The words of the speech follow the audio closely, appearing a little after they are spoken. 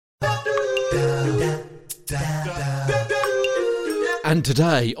And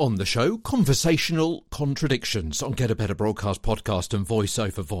today on the show, conversational contradictions on Get a Better Broadcast podcast and Voice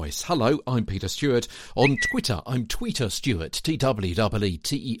Over Voice. Hello, I'm Peter Stewart. On Twitter, I'm Tweeter Stewart,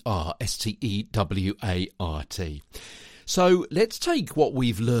 TWEETERSTEWART. So let's take what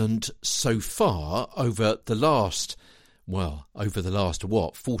we've learned so far over the last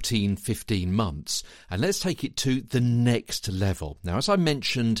 14, 15 months, and let's take it to the next level. Now, as I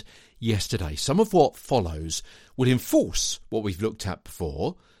mentioned yesterday, some of what follows will enforce what we've looked at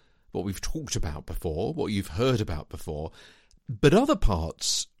before, what we've talked about before, what you've heard about before, but other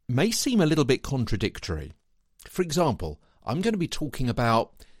parts may seem a little bit contradictory. For example, I'm going to be talking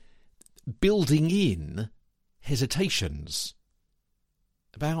about building in hesitations,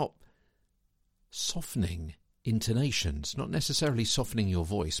 about softening intonations, not necessarily softening your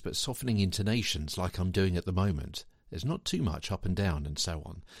voice, but softening intonations like I'm doing at the moment. There's not too much up and down and so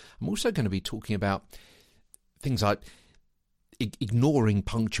on. I'm also going to be talking about things like ignoring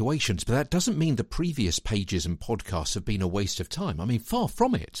punctuations, but that doesn't mean the previous pages and podcasts have been a waste of time. I mean, far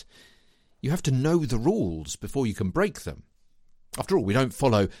from it. You have to know the rules before you can break them. After all, we don't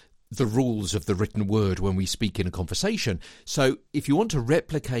follow the rules of the written word when we speak in a conversation. So if you want to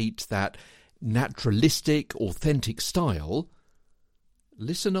replicate that naturalistic, authentic style,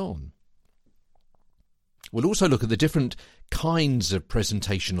 listen on. We'll also look at the different kinds of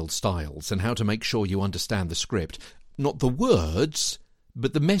presentational styles and how to make sure you understand the script. Not the words,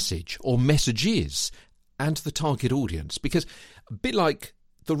 but the message or messages and the target audience. Because a bit like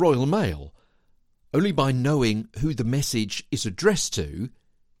the Royal Mail, only by knowing who the message is addressed to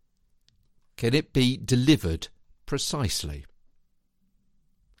can it be delivered precisely.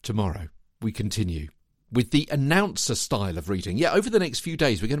 Tomorrow we continue with the announcer style of reading. Yeah, over the next few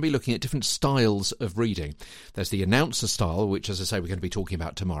days, we're going to be looking at different styles of reading. There's the announcer style, which, as I say, we're going to be talking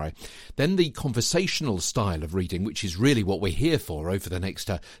about tomorrow. Then the conversational style of reading, which is really what we're here for over the next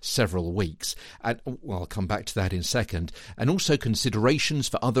several weeks. And I'll come back to that in a second. And also considerations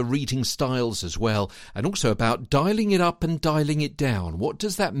for other reading styles as well. And also about dialing it up and dialing it down. What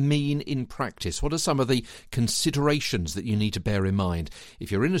does that mean in practice? What are some of the considerations that you need to bear in mind?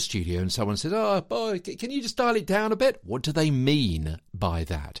 If you're in a studio and someone says, "Oh, boy, can you just dial it down a bit?" What do they mean by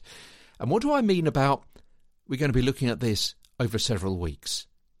that? And what do I mean about we're going to be looking at this over several weeks?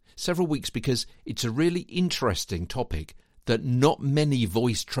 Several weeks because it's a really interesting topic that not many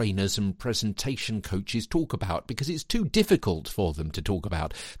voice trainers and presentation coaches talk about because it's too difficult for them to talk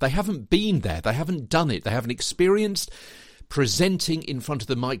about. They haven't been there. They haven't done it. They haven't experienced presenting in front of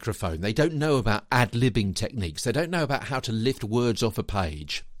the microphone. They don't know about ad-libbing techniques. They don't know about how to lift words off a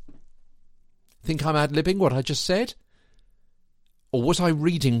page. Think I'm ad-libbing what I just said? Or was I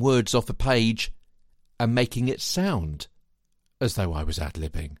reading words off a page and making it sound as though I was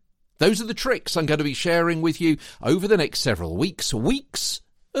ad-libbing? Those are the tricks I'm going to be sharing with you over the next several weeks. Weeks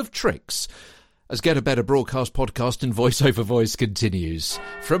of tricks. As Get a Better Broadcast podcast and Voice Over Voice continues.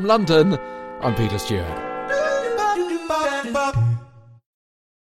 From London, I'm Peter Stewart.